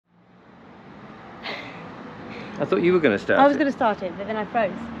I thought you were going to start. I was going to start it, but then I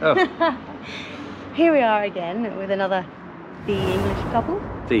froze. Oh. Here we are again with another The English Couple.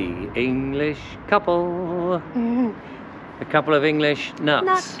 The English Couple. A couple of English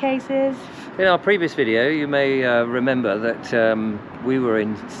nuts. Nutcases. In our previous video, you may remember that we were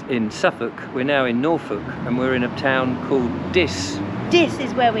in Suffolk. We're now in Norfolk, and we're in a town called Diss. This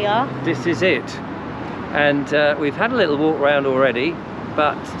is where we are. This is it. And we've had a little walk around already,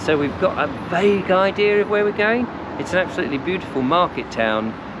 but so we've got a vague idea of where we're going. It's an absolutely beautiful market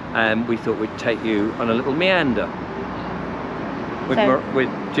town, and we thought we'd take you on a little meander. With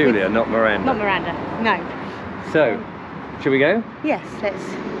Julia, not Miranda. Not Miranda, no. So, shall we go? Yes, let's.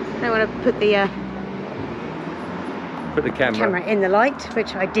 I want to put the camera in the light,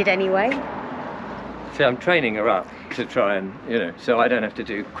 which I did anyway. See, I'm training her up to try and, you know, so I don't have to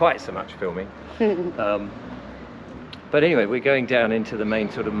do quite so much filming. But anyway, we're going down into the main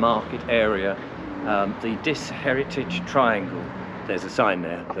sort of market area, the Diss Heritage Triangle. There's a sign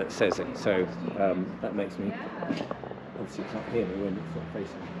there that says it, so that makes me, obviously you can't hear me when it's not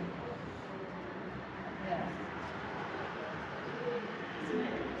facing me.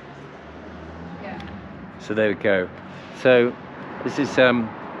 So there we go. So this is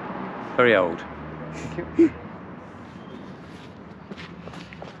very old.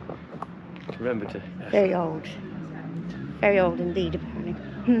 Remember to... Very old. Very old indeed, apparently.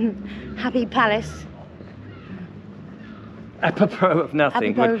 Happy Palace. Apropos of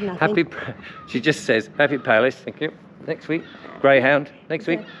nothing. Apropos of nothing. She just says, Happy Palace, thank you. Next week. Greyhound, next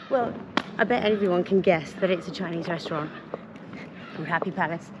week. Well, I bet everyone can guess that it's a Chinese restaurant. From Happy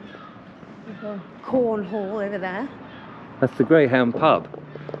Palace. Corn Hall over there. That's the Greyhound pub.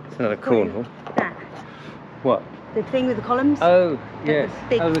 It's not a corn hall. That. What? The thing with the columns. Oh, yes.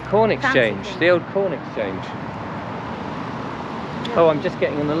 Oh, the corn exchange. thing. The old corn exchange. Oh, I'm just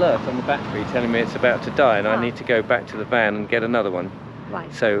getting an alert on the battery telling me it's about to die and I need to go back to the van and get another one.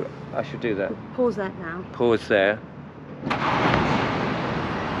 Right. So I should do that. Pause that now. Pause there.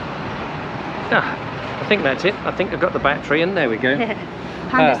 I think that's it. I think I've got the battery and there we go.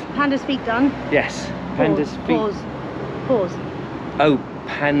 Panda's feet done. Yes. Panda's feet. Pause. Oh,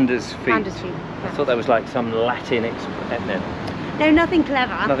 panda's feet. Panda's feet. I thought that was like some Latin No, nothing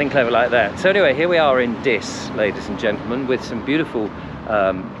clever. Nothing clever like that. So anyway, here we are in Diss, ladies and gentlemen, with some beautiful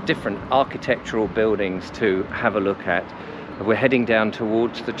different architectural buildings to have a look at. We're heading down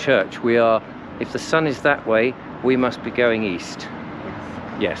towards the church. We are, if the sun is that way, we must be going east.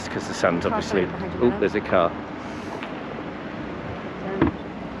 Yes, because the sun's obviously... Oh, there's a car.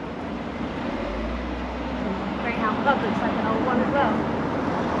 Greyhound pub looks like an old one as well.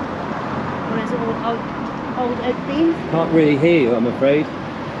 One of those old oak beams. Can't really hear you, I'm afraid.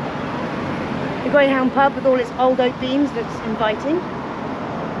 The Greyhound pub with all its old oak beams looks inviting.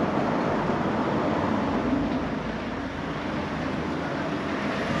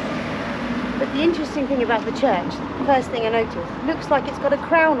 But the interesting thing about the church, the first thing I noticed, looks like it's got a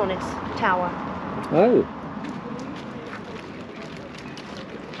crown on its tower. Oh.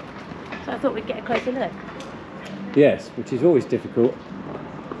 So I thought we'd get a closer look. Yes, which is always difficult.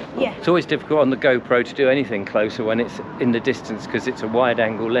 Yeah. It's always difficult on the GoPro to do anything closer when it's in the distance because it's a wide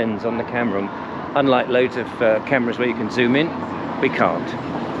angle lens on the camera. Unlike loads of cameras where you can zoom in, we can't.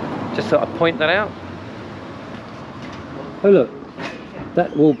 Just thought I'd point that out. Oh look,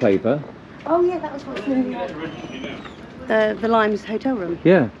 that wallpaper. Oh yeah, that was what's in the Limes hotel room.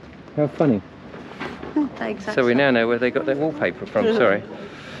 Yeah, how funny. So we now know where they got their wallpaper from, sorry.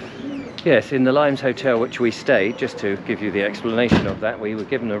 Yes, in the Limes Hotel which we stayed, just to give you the explanation of that, we were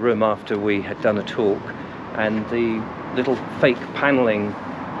given a room after we had done a talk and the little fake panelling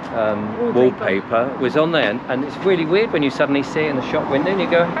wallpaper was on there, and it's really weird when you suddenly see it in the shop window and you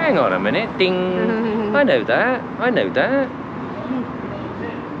go, hang on a minute, ding, I know that, I know that.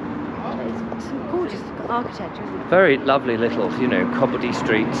 It's gorgeous architecture, isn't it? Very lovely little, you know, cobbledy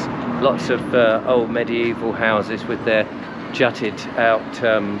streets, lots of old medieval houses with their jutted out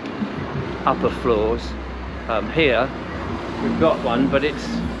upper floors. Here we've got one, but it's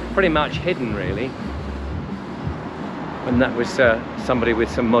pretty much hidden really, and that was somebody with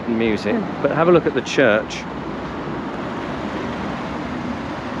some modern music. But have a look at the church.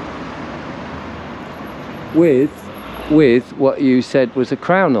 With what you said was a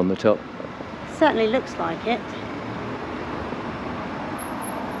crown on the top. Certainly looks like it.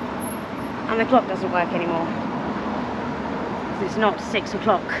 And the clock doesn't work anymore. It's not 6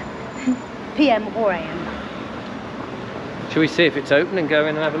 o'clock PM or AM. Shall we see if it's open and go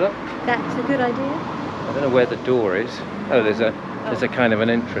in and have a look? That's a good idea. I don't know where the door is. Oh, there's a kind of an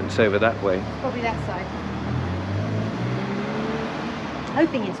entrance over that way. Probably that side.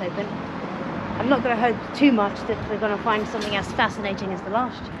 Hoping it's open. I'm not going to hope too much that we're going to find something as fascinating as the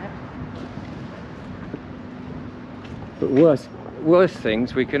last year. But worse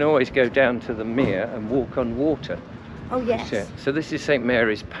things, we can always go down to the mere and walk on water. Oh yes. So this is St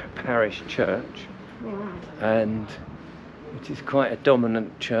Mary's Parish Church, Wow. and it is quite a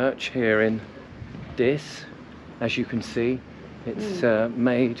dominant church here in Dis. As you can see, it's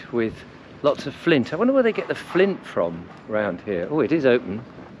made with lots of flint. I wonder where they get the flint from around here. Oh, it is open.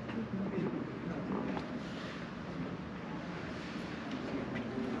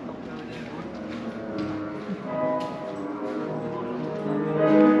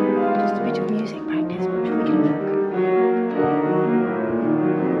 Just a bit of music practice. I'm sure we can walk.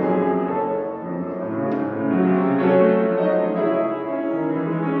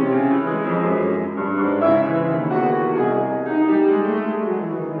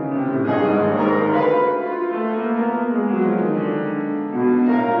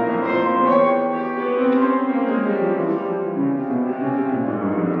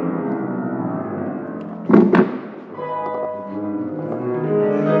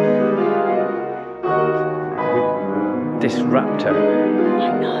 Disruptor.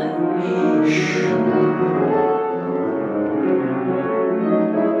 I know.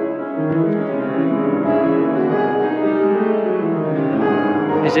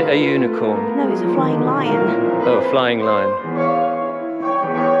 Is it a unicorn? No, it's a flying lion. Oh, a flying lion.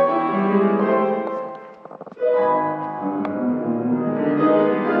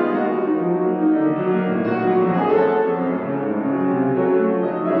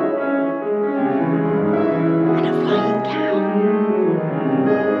 And a flying cow.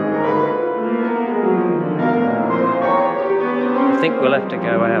 I think we'll have to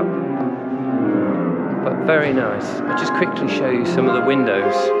go out. But very nice. I'll just quickly show you some of the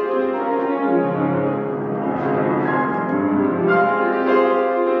windows.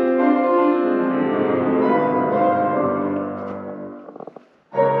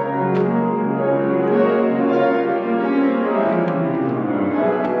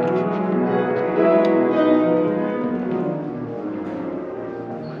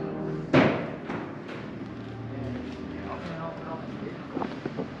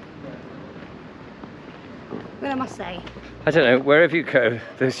 Well, I must say, I don't know, wherever you go,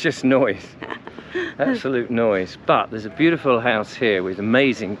 there's just noise. Absolute noise. But there's a beautiful house here with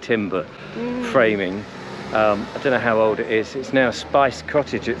amazing timber framing. I don't know how old it is. It's now Spice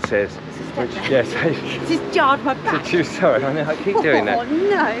Cottage, it says. Which, yes, it's just jarred my back. did you? Sorry, I know, I keep doing that. Oh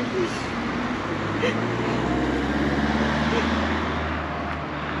no.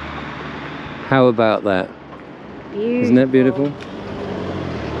 How about that? Beautiful. Isn't that beautiful?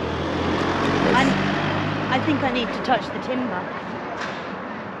 I think I need to touch the timber.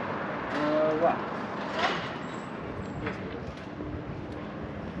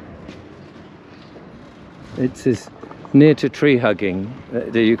 It's as near to tree hugging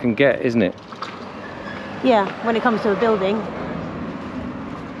that you can get, isn't it? Yeah, when it comes to a building.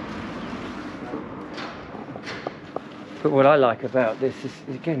 But what I like about this is,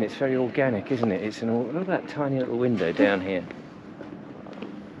 again, it's very organic, isn't it? It's look at that tiny little window down here.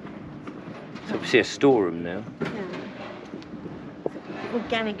 It's obviously a storeroom now. Yeah.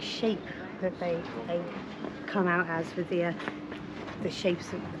 Organic shape that they come out as with the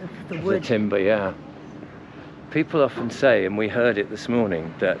shapes of the wood. The timber, yeah. People often say, and we heard it this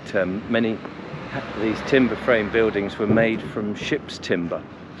morning, that many these timber frame buildings were made from ship's timber.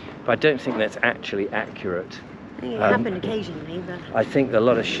 But I don't think that's actually accurate. It happened occasionally, but I think a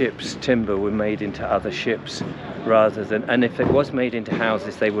lot of ships' timber were made into other ships rather than, and if it was made into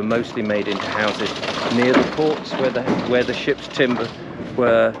houses, they were mostly made into houses near the ports where the ship's timber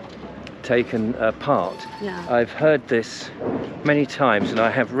were taken apart. Yeah. I've heard this many times, and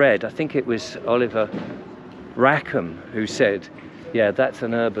I have read, I think it was Oliver Rackham who said, yeah, that's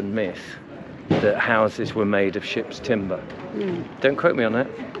an urban myth, that houses were made of ship's timber. Don't quote me on that.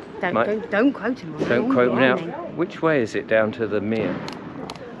 Don't quote him on that. Don't quote me now. Which way is it down to the mere?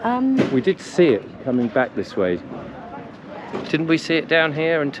 We did see it coming back this way. Didn't we see it down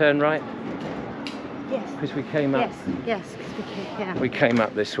here and turn right? Yes. Because we came up. Yes. Yeah. We came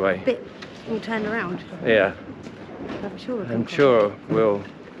up this way. Bit. We'll turn around. Yeah. I'm sure we'll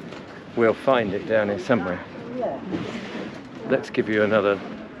find it down here somewhere. Let's give you another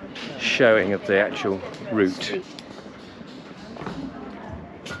showing of the actual route.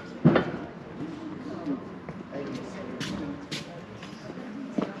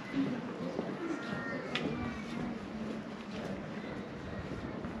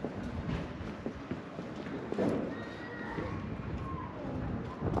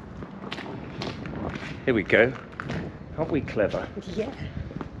 Here we go. Aren't we clever? Yeah.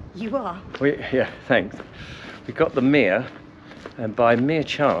 You are? Yeah, thanks. We got the mere, and by mere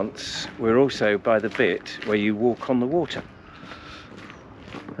chance, we're also by the bit where you walk on the water.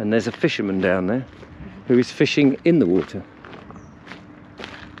 And there's a fisherman down there who is fishing in the water.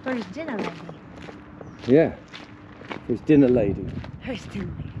 For his dinner lady. Yeah, for his dinner lady. His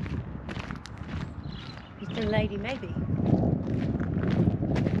dinner lady. His dinner lady, maybe.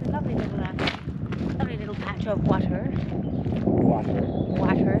 It's a lovely little patch of water.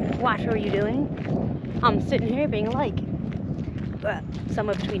 What are you doing? I'm sitting here being a lake. But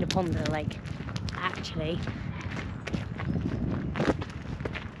somewhere between a pond and a lake, actually.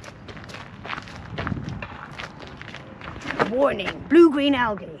 Warning, blue-green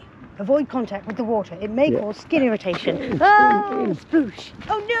algae. Avoid contact with the water. It may cause skin irritation. Ah, sploosh.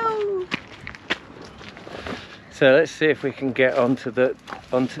 Oh no! So let's see if we can get onto,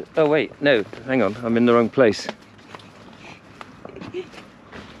 oh wait, no, hang on, I'm in the wrong place.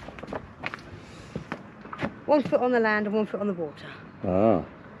 One foot on the land and 1 foot on the water. Ah.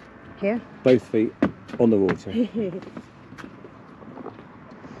 Here? Both feet on the water.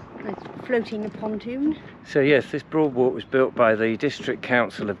 Nice floating pontoon. So yes, this broadwalk was built by the District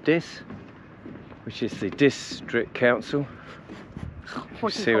Council of Dis, which is the District Council.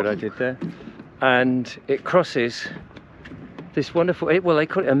 See what I did there? And it crosses this wonderful, well they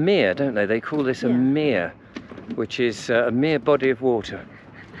call it a mere, don't they? They call this a mere, which is a mere body of water.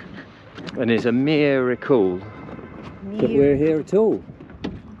 And is a miracle that we're here at all.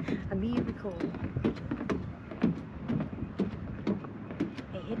 A miracle.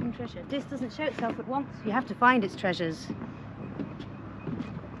 A hidden treasure. This doesn't show itself at once. You have to find its treasures.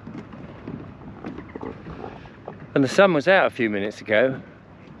 And the sun was out a few minutes ago.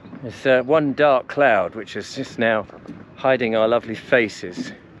 There's one dark cloud which is just now hiding our lovely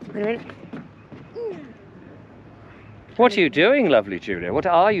faces. Wait a minute. What are you doing, lovely Julia? What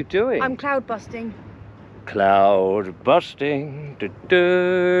are you doing? I'm cloud busting. Cloud busting. Da,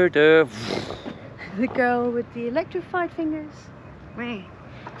 da, da. The girl with the electrified fingers.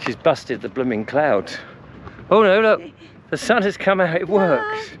 She's busted the blooming cloud. Oh no, look. The sun has come out. It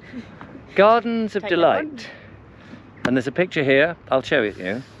works. Gardens of Delight. And there's a picture here. I'll show it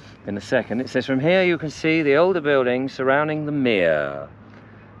you in a second. It says, from here you can see the older buildings surrounding the mere.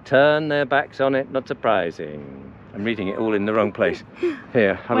 Turn their backs on it, not surprising. I'm reading it all in the wrong place.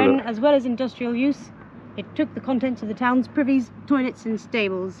 Here, have a When, look. as well as industrial use, it took the contents of the town's privies, toilets and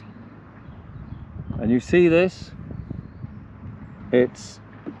stables. And you see this? It's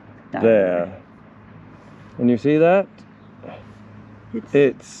there. And you see that?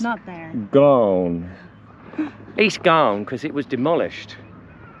 It's not there. Gone. It's gone because it was demolished.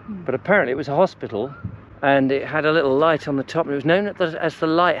 But apparently it was a hospital and it had a little light on the top and it was known as the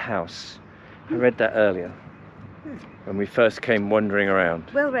lighthouse. I read that earlier when we first came wandering around.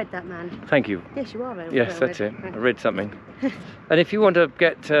 Well read, that man. Thank you. Yes, you are. Yes, that's it. I read something. And if you want to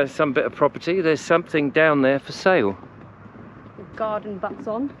get some bit of property, there's something down there for sale. Garden butts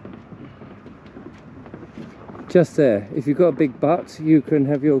on. Just there. If you've got a big butt, you can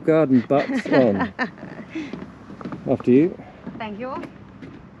have your garden butts on. After you. Thank you.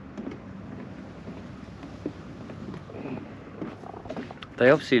 They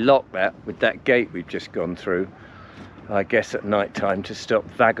obviously lock that with that gate we've just gone through, I guess at night time, to stop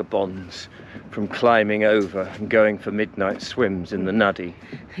vagabonds from climbing over and going for midnight swims in the nuddy.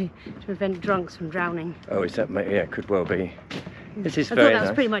 To prevent drunks from drowning. Oh, is that? Yeah, could well be. This is I very thought that was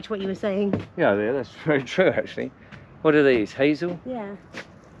nice. pretty much what you were saying. Yeah, that's very true actually. What are these? Hazel? Yeah.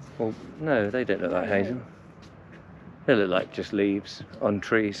 Well, no, they don't look like hazel. They look like just leaves on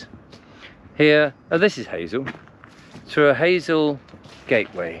trees. Here, oh, this is hazel. Through a hazel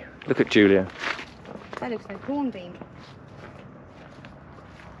gateway. Look at Julia. That looks like hornbeam.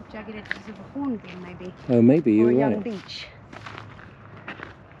 Jagged edges of a hornbeam, maybe. Oh, maybe Or you're a young right. beech.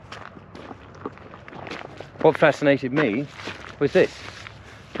 What fascinated me was this.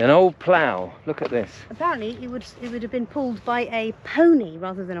 An old plough. Look at this. Apparently, it would have been pulled by a pony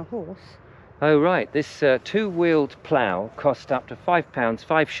rather than a horse. Oh right, this two-wheeled plough cost up to £5,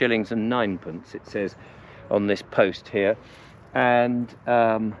 5 shillings and 9p, it says on this post here. And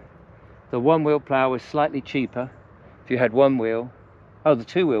the one-wheel plough was slightly cheaper if you had one wheel. Oh, the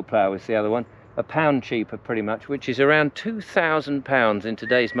two-wheel plough was the other one. £1 cheaper pretty much, which is around £2,000 in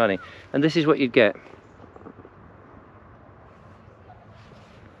today's money. And this is what you'd get.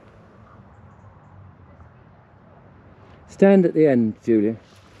 Stand at the end, Julia.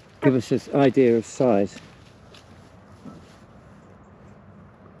 Give us this idea of size.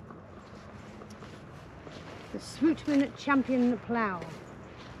 The Swootman Champion Plough.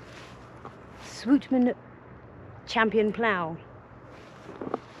 Swootman Champion Plough.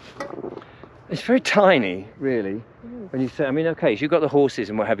 It's very tiny, really. When you say, I mean, okay, so you've got the horses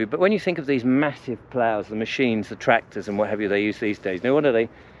and what have you, but when you think of these massive ploughs, the machines, the tractors and what have you they use these days, no wonder they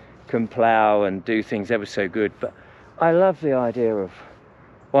can plough and do things ever so good. But I love the idea of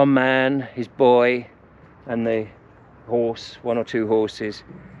one man, his boy, and the horse, one or two horses,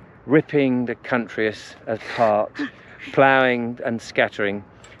 ripping the country apart, ploughing and scattering.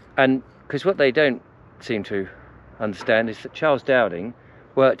 And because what they don't seem to understand is that Charles Dowding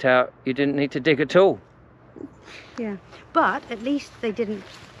worked out you didn't need to dig at all. Yeah, but at least they didn't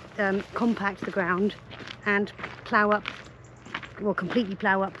compact the ground and plough up, or completely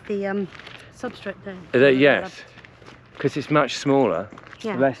plough up the substrate there. Yes, because it's much smaller,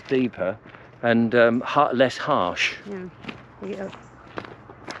 Yeah. less deeper, and less harsh. Yeah.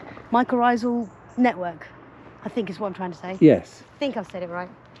 Mycorrhizal network, I think is what I'm trying to say. Yes. I think I've said it right.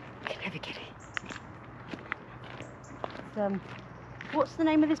 I can never get it. What's the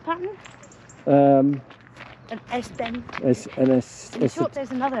name of this pattern? An S-bend. In short,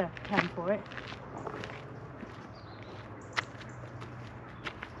 there's another term for it.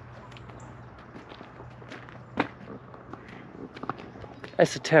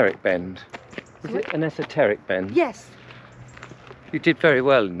 Esoteric bend. Is it an esoteric bend? Yes. You did very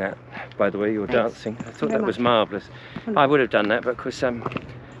well in that, by the way, you were Thanks. dancing. I thought Very that was much. marvellous. I would have done that, but of course,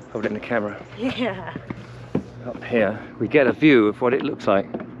 holding the camera Yeah. up here, we get a view of what it looks like.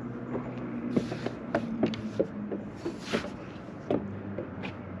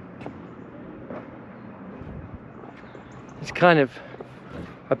 It's kind of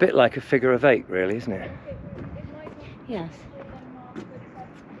a bit like a figure of 8, really, isn't it? Yes.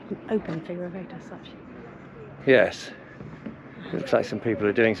 An open figure of 8 as such. Yes. Looks like some people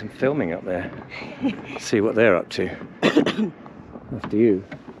are doing some filming up there. See what they're up to. After you.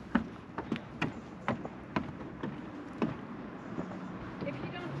 If you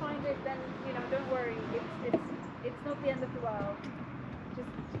don't find it, then don't worry. It's not the end of the world. Just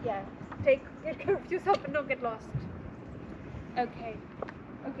take care of yourself and don't get lost. Okay.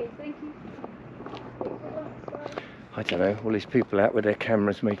 Okay. Thank you. I don't know, all these people out with their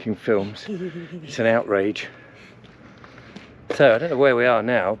cameras making films. It's an outrage. So I don't know where we are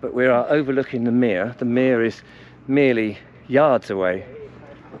now, but we are overlooking the mere. The mere is merely yards away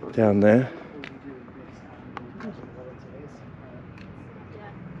down there.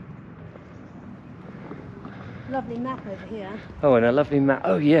 Lovely map over here. Oh, and a lovely map.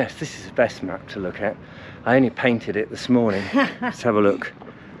 Oh yes, this is the best map to look at. I only painted it this morning. Let's have a look.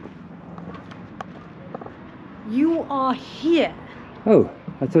 You are here. Oh,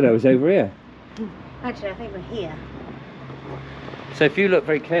 I thought I was over here. Actually, I think we're here. So if you look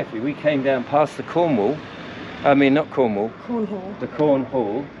very carefully, we came down past the Cornwall. I mean, not Cornwall. Cornhall. The Corn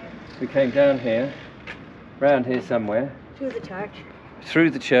Hall. We came down here, round here somewhere, To the church.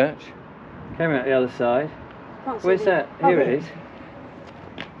 through the church, came out the other side. Can't see Where's the- that? Oh, Here it is.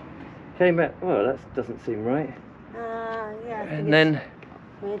 Came back. Well, that doesn't seem right. Yeah. I think And then,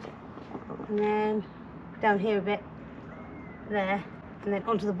 it's weird. And then down here a bit. There. And then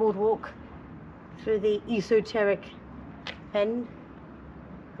onto the boardwalk. Through the esoteric end.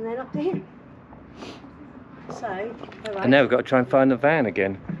 And then up to here. So, alright. and now we've got to try and find the van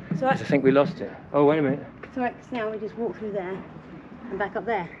again. So, 'Cause I think we lost it. Oh, wait a minute. so now we just walk through there and back up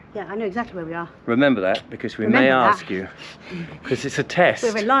there. Yeah, I know exactly where we are. Remember that, because we Remember may that. ask you. Because it's a test.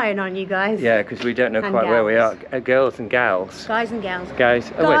 We're relying on you guys. Yeah, because we don't know And quite where we are. gals. Girls and gals. Guys and gals.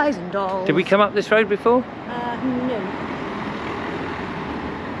 Guys. Oh, wait. Guys and dolls. Did we come up this road before? No.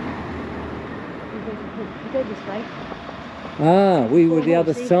 We go this way. Ah, we were the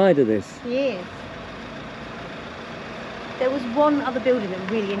other side of this. Yes. There was one other building that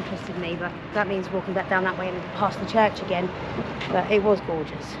really interested me, but that means walking back down that way and past the church again. But it was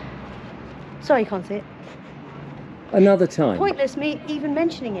gorgeous. Sorry, you can't see it. Another time. Pointless me even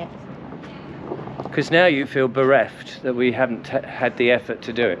mentioning it. Because now you feel bereft that we haven't had the effort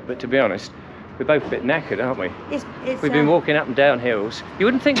to do it. But to be honest, we're both a bit knackered, aren't we? It's We've been walking up and down hills. You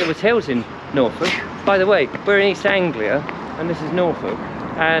wouldn't think there was hills in Norfolk. By the way, we're in East Anglia, and this is Norfolk.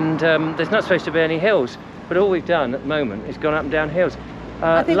 And there's not supposed to be any hills. But all we've done at the moment is gone up and down hills.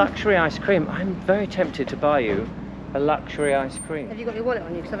 Luxury ice cream. I'm very tempted to buy you a luxury ice cream. Have you got your wallet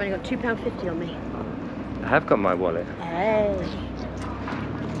on you? Because I've only got £2.50 on me. I have got my wallet. Hey.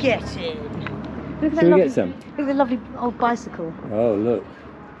 Get in. Look at that Shall we lovely, get some? Look at the lovely old bicycle. Oh, look.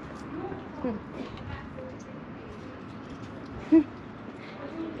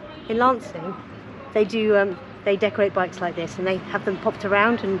 In Lancing, they do they decorate bikes like this, and they have them popped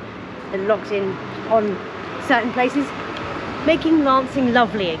around and locked in on certain places, making Lancing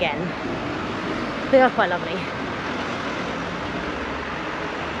lovely again. They are quite lovely.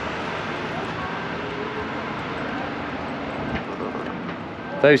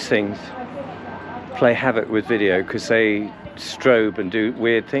 Those things play havoc with video because they strobe and do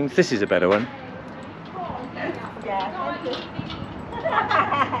weird things. This is a better one.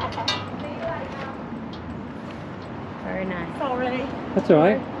 Very nice. Sorry. That's all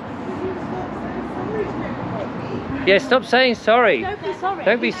right. Yeah, stop saying sorry. Don't be sorry.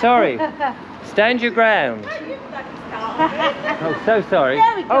 Don't be sorry. Stand your ground. Oh, so sorry.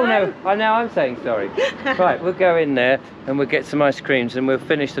 There we go. Oh no, now I'm saying sorry. Right, we'll go in there and we'll get some ice creams and we'll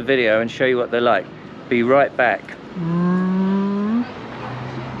finish the video and show you what they're like. Be right back.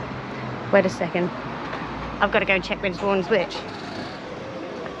 Wait a second. I've got to go and check which one's which.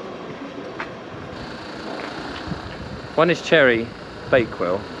 One is cherry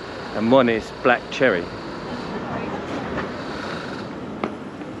Bakewell and one is black cherry.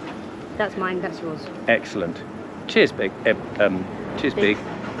 That's mine, that's yours. Excellent. Cheers, Big. Cheers, Big.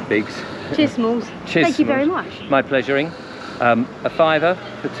 Bigs. Cheers, Smalls. Cheers, Thank you very Smalls. much. My pleasuring. A fiver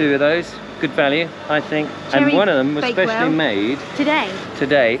for 2 of those. Good value, I think. Cherry and one of them was Bakewell. specially made Today,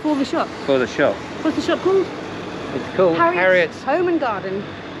 today for the shop. for the shop. What's the shop called? It's called Harriet's. Home and Garden.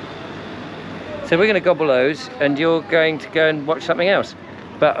 So we're going to gobble those and you're going to go and watch something else.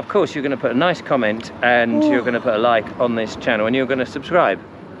 But of course you're going to put a nice comment and you're going to put a like on this channel and you're going to subscribe.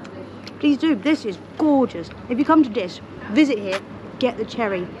 Please do. This is gorgeous. If you come to Dis, visit here, get the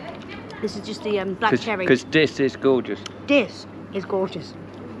cherry. This is just the black cherry. Because this is gorgeous. Dis is gorgeous.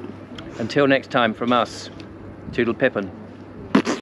 Until next time from us, Toodle Pippin.